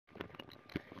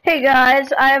Hey guys,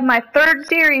 I have my third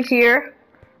series here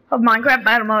of Minecraft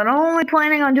Battle Mode. I'm only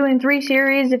planning on doing 3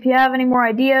 series. If you have any more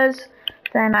ideas,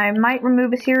 then I might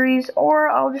remove a series, or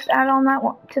I'll just add on that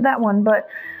one to that one. But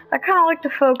I kind of like to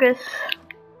focus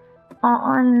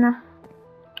on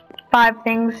 5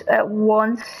 things at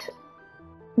once.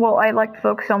 Well, I like to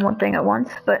focus on one thing at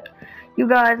once, but you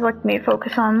guys like me to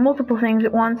focus on multiple things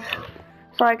at once,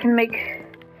 so I can make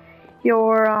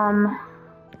your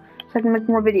so I can make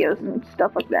more videos and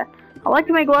stuff like that. I like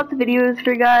to make lots of videos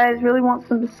for you guys. Really want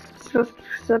some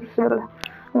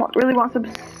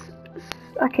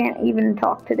I can't even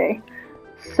talk today.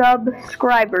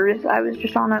 Subscribers. I was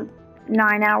just on a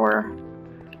 9-hour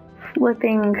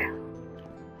flipping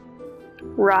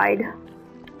ride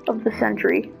of the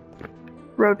century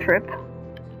road trip.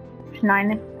 It's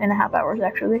 9.5 hours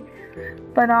actually.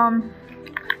 But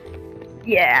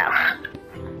yeah.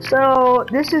 So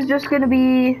this is just gonna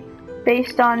be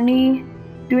based on me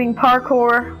doing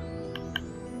parkour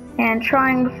and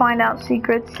trying to find out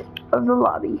secrets of the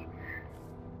lobby.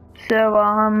 So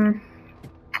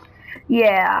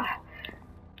yeah.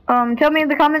 Tell me in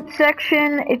the comment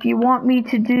section if you want me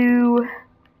to do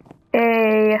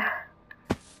a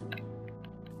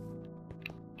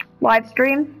live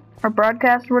stream or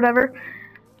broadcast or whatever.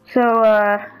 So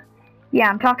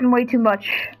yeah, I'm talking way too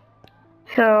much.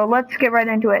 So let's get right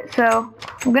into it. So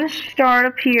I'm gonna start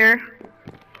up here.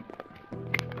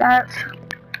 That's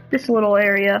this little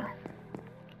area.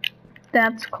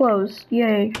 That's closed.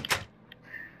 Yay.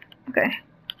 Okay.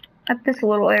 At this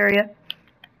little area.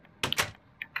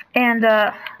 And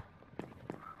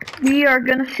we are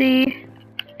gonna see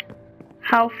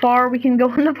how far we can go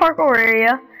in the parkour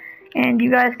area. And you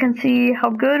guys can see how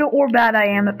good or bad I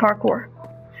am at parkour.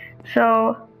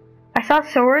 So I saw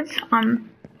swords. I'm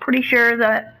pretty sure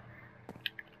that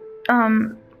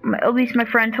at least my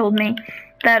friend told me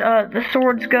that the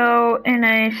swords go in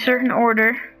a certain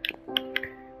order.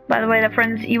 By the way, that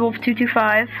friend's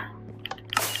Evil225.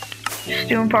 Just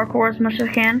doing parkour as much as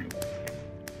I can.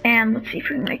 And let's see if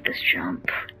we can make this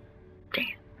jump. Dang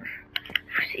it.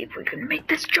 Let's see if we can make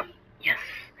this jump. Yes.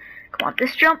 Come on,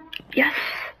 this jump. Yes.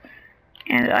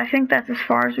 And I think that's as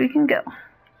far as we can go.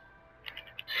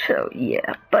 So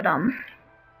yeah, but yeah,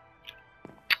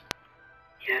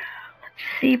 let's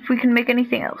see if we can make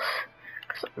anything else.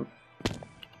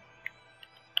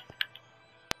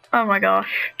 Oh my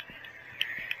gosh.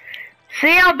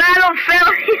 See how bad on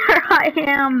failure I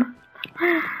am.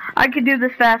 I could do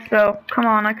this fast though. Come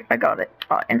on, I got it.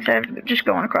 Instead of just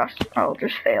going across, I'll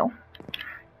just fail.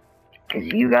 Because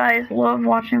you guys love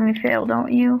watching me fail, don't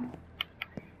you?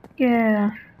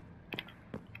 Yeah.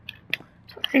 So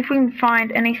let's see if we can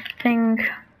find anything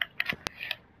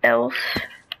else.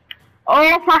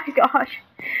 Oh my gosh.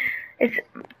 It's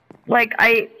like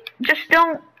I'm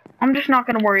just not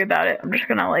gonna worry about it. I'm just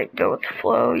gonna like go with the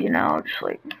flow, you know, just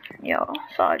like, yo,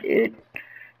 saw dude.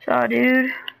 Saw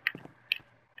dude.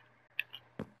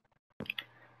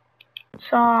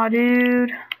 Saw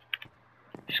dude.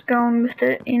 Just going with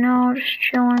it, you know, just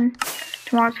chilling.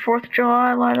 Tomorrow's 4th of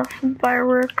July, light off some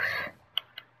fireworks.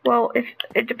 Well, if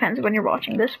it depends when you're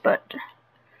watching this, but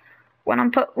when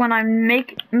I'm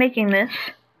making this,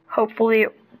 hopefully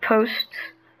it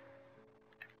posts.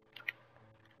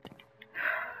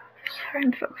 Sorry,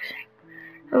 I'm focusing.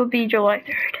 It will be July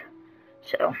 3rd.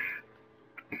 So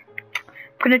I'm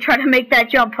gonna try to make that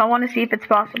jump. I want to see if it's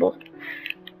possible.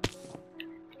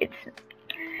 It's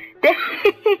dang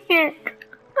it.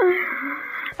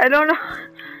 I don't know.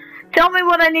 Tell me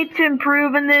what I need to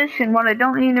improve in this and what I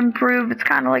don't need to improve. It's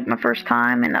kind of like my first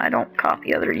time, and I don't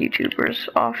copy other YouTubers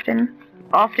often.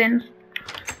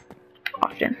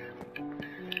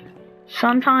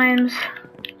 Sometimes,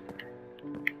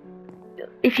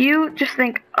 if you just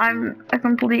think I'm a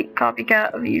complete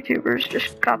copycat of YouTubers,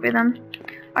 just copy them.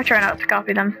 I try not to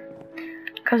copy them,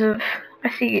 because I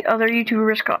see other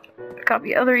YouTubers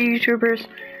copy other YouTubers,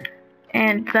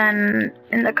 and then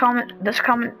in the comment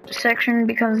section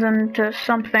becomes into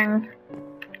something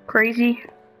crazy.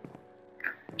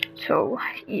 So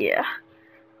yeah,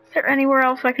 is there anywhere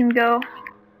else I can go?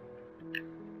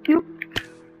 Nope.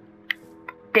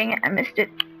 Dang it, I missed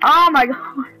it. Oh my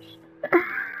gosh.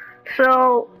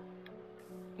 So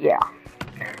yeah,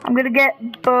 I'm gonna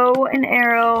get bow and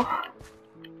arrow.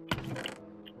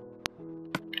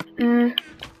 I'm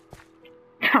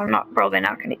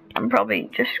probably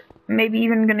just maybe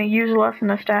even gonna use less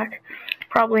than a stack.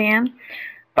 Probably am.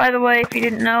 By the way, if you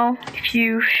didn't know, if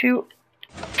you shoot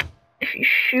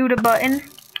a button,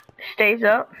 it stays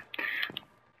up.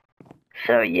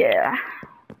 So yeah.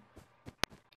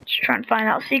 Just trying to find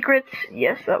out secrets.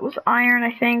 Yes, that was iron,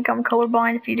 I think. I'm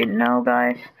colorblind if you didn't know,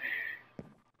 guys.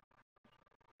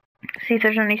 See if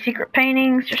there's any secret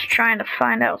paintings. Just trying to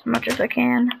find out as much as I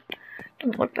can.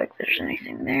 Doesn't look like there's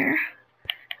anything there.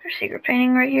 There's a secret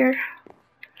painting right here.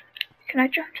 Can I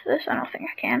jump to this? I don't think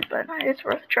I can, but it's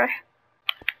worth a try.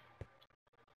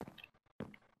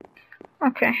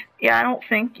 Okay. Yeah, I don't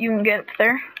think you can get up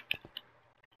there.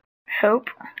 Hope.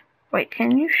 Wait,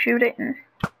 can you shoot it?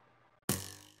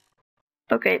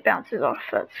 Okay, it bounces off.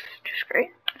 That's just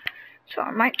great. So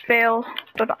I might fail,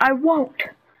 but I won't.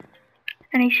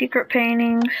 Any secret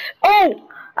paintings? Oh!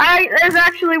 There's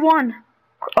actually one!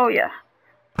 Oh, yeah.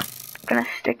 I'm gonna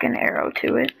stick an arrow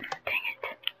to it. Dang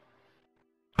it.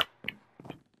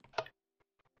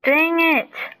 Dang it!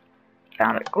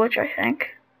 Found a glitch, I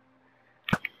think.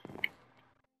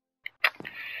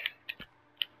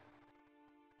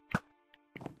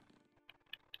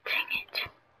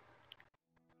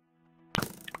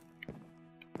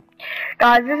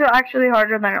 Guys, this is actually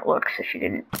harder than it looks, if you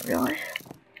didn't realize.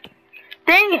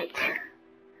 Dang it!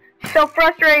 So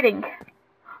frustrating.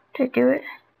 Did I do it?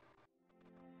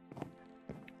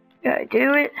 Did I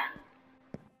do it?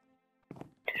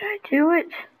 Did I do it?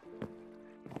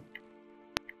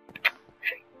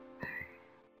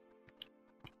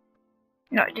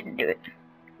 No, I didn't do it.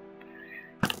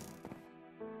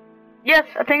 Yes,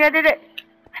 I think I did it.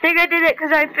 I think I did it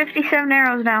because I have 57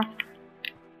 arrows now.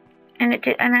 And it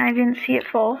did, and I didn't see it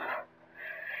fall.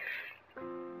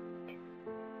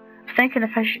 I'm thinking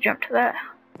if I should jump to that.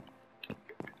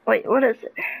 Wait, what is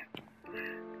it?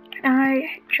 Can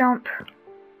I jump?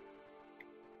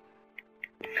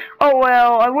 Oh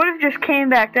well, I would have just came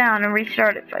back down and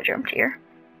restarted if I jumped here.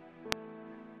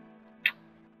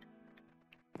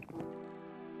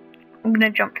 I'm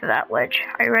gonna jump to that ledge.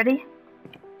 Are you ready?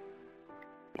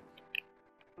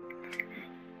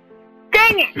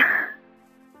 Dang it!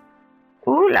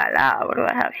 Ooh la la, what do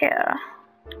I have here?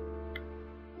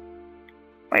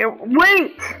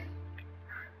 Wait!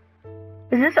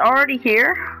 Is this already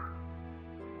here?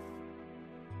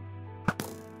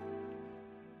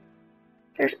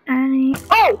 There's any...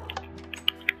 Oh!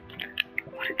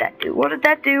 What did that do? What did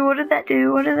that do? What did that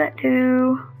do? What did that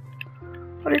do?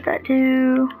 What did that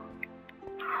do?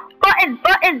 Button!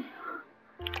 Button!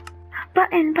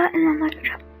 Button, button, I'm like...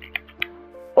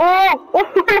 Oh!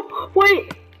 Oh!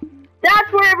 Wait!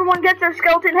 That's where everyone gets their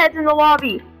skeleton heads in the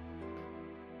lobby.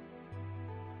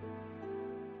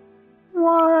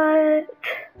 What?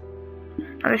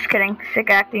 I'm just kidding. Sick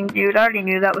acting, dude. I already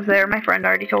knew that was there. My friend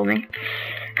already told me.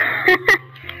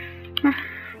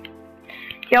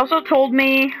 He also told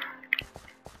me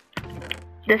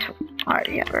this.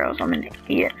 Alright, yeah, or else I'm an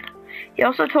idiot. He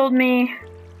also told me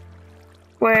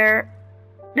where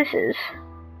this is.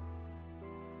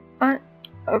 What?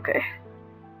 Okay.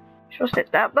 Supposed to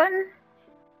hit that button?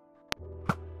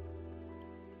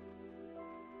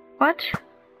 What?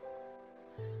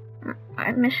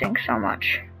 I'm missing so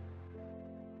much.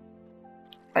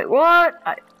 Wait, what?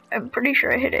 I'm pretty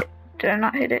sure I hit it. Did I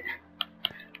not hit it?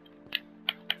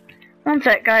 One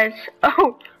sec, guys.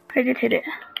 Oh, I did hit it.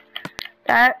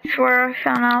 That's where I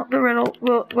found out the riddle,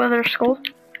 Wither Skull.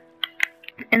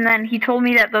 And then he told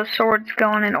me that those swords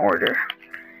go in order.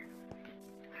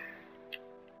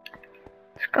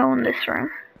 Let's go in this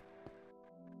room.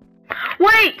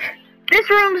 Wait! This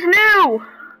room's new!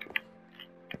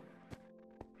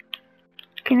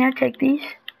 Can I take these?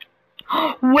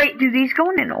 Wait, do these go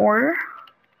in order?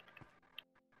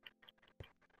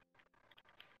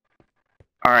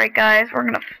 Alright guys, we're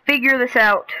gonna figure this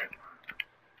out.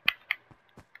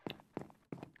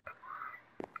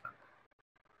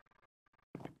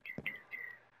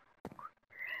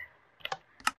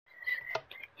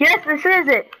 Yes, this is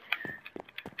it!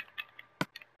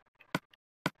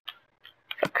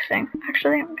 Focusing.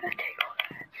 Actually, I'm gonna take all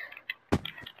that.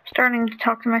 Starting to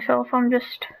talk to myself, I'm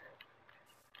just...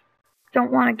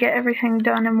 don't want to get everything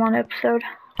done in one episode.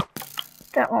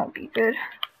 That won't be good.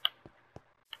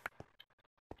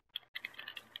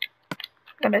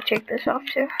 I'm gonna take this off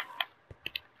too.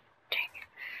 Dang it.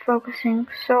 Focusing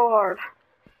so hard.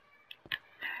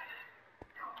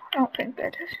 I don't think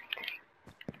that does anything.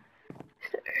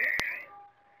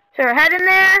 Is there a head in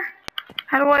there?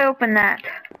 How do I open that?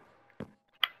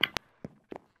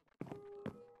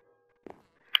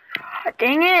 Oh,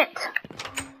 dang it!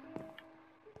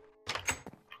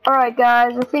 Alright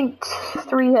guys, I think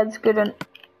 3 heads good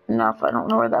enough. I don't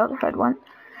know where the other head went.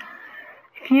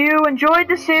 If you enjoyed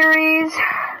the series,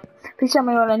 please tell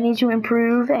me what I need to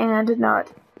improve and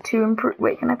not to improve.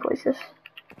 Wait, can I place this?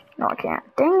 No, I can't.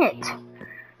 Dang it!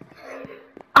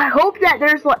 I hope that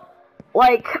there's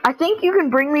like I think you can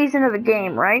bring these into the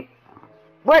game, right?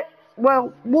 What?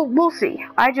 Well, we'll see.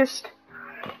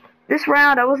 This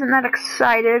round I wasn't that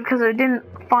excited because I didn't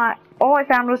find. All I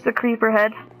found was the creeper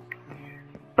head.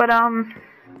 But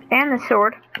and the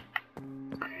sword.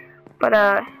 But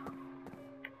I'll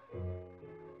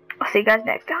see you guys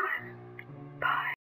next time.